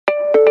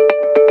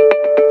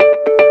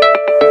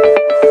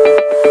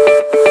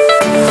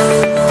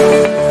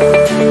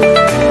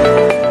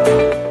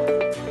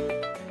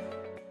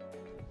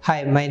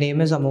my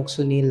name is Amogh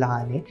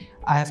Lahane.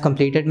 I have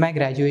completed my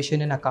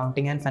graduation in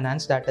accounting and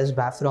finance, that is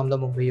BAF, from the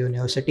Mumbai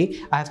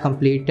University. I have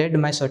completed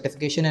my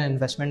certification in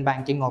investment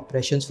banking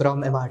operations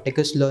from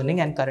Imarticus Learning,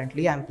 and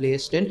currently I am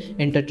placed in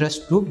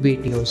Intertrust Group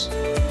BTOs.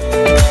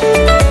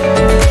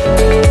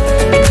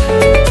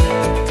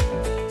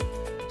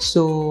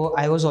 So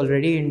I was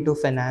already into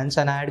finance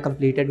and I had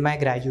completed my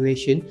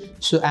graduation.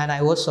 And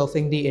I was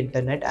surfing the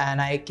internet and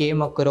I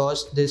came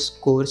across this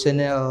course in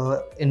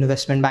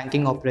investment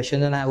banking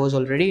operations, and I was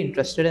already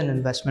interested in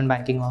investment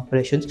banking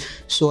operations.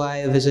 So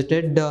I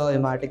visited the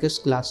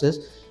Imarticus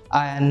classes,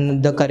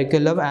 and the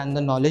curriculum and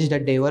the knowledge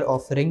that they were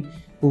offering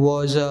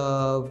was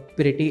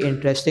pretty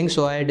interesting.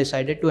 So I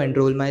decided to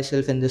enroll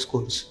myself in this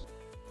course.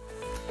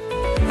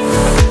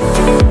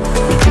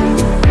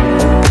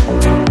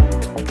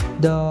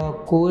 The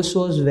course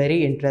was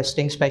very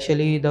interesting,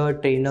 especially the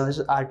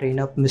trainers. Our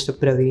trainer, Mr.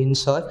 Praveen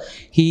sir,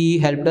 he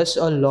helped us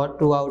a lot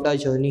throughout our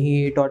journey.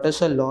 He taught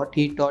us a lot.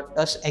 He taught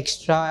us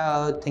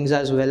extra things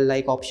as well,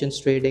 like options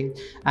trading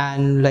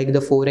and like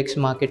the Forex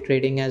market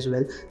trading as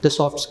well. The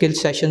soft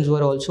skills sessions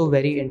were also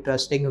very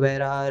interesting,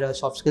 where our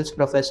soft skills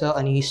professor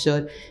Anish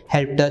sir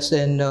helped us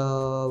in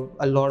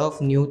a lot of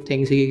new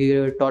things.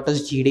 He taught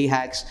us GD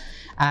hacks,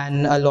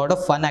 and a lot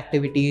of fun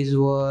activities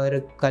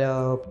were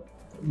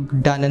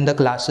done in the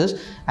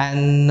classes.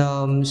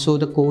 And so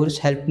the course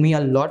helped me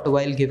a lot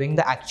while giving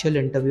the actual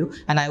interview,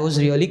 and I was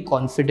really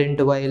confident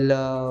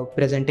while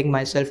presenting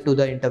myself to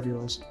the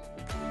interviewers.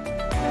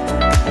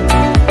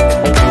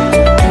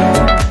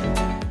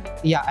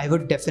 Yeah, I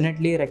would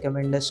definitely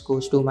recommend this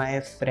course to my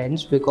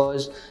friends,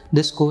 because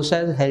this course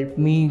has helped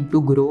me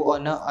to grow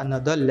on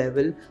another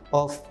level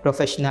of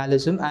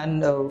professionalism,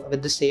 and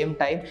at the same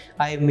time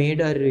I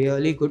made a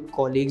really good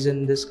colleagues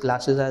in these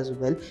classes as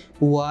well,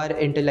 who are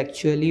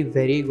intellectually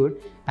very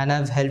good and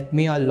have helped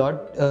me a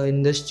lot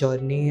in this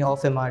journey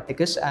of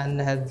Imarticus,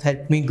 and have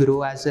helped me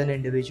grow as an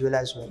individual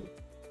as well.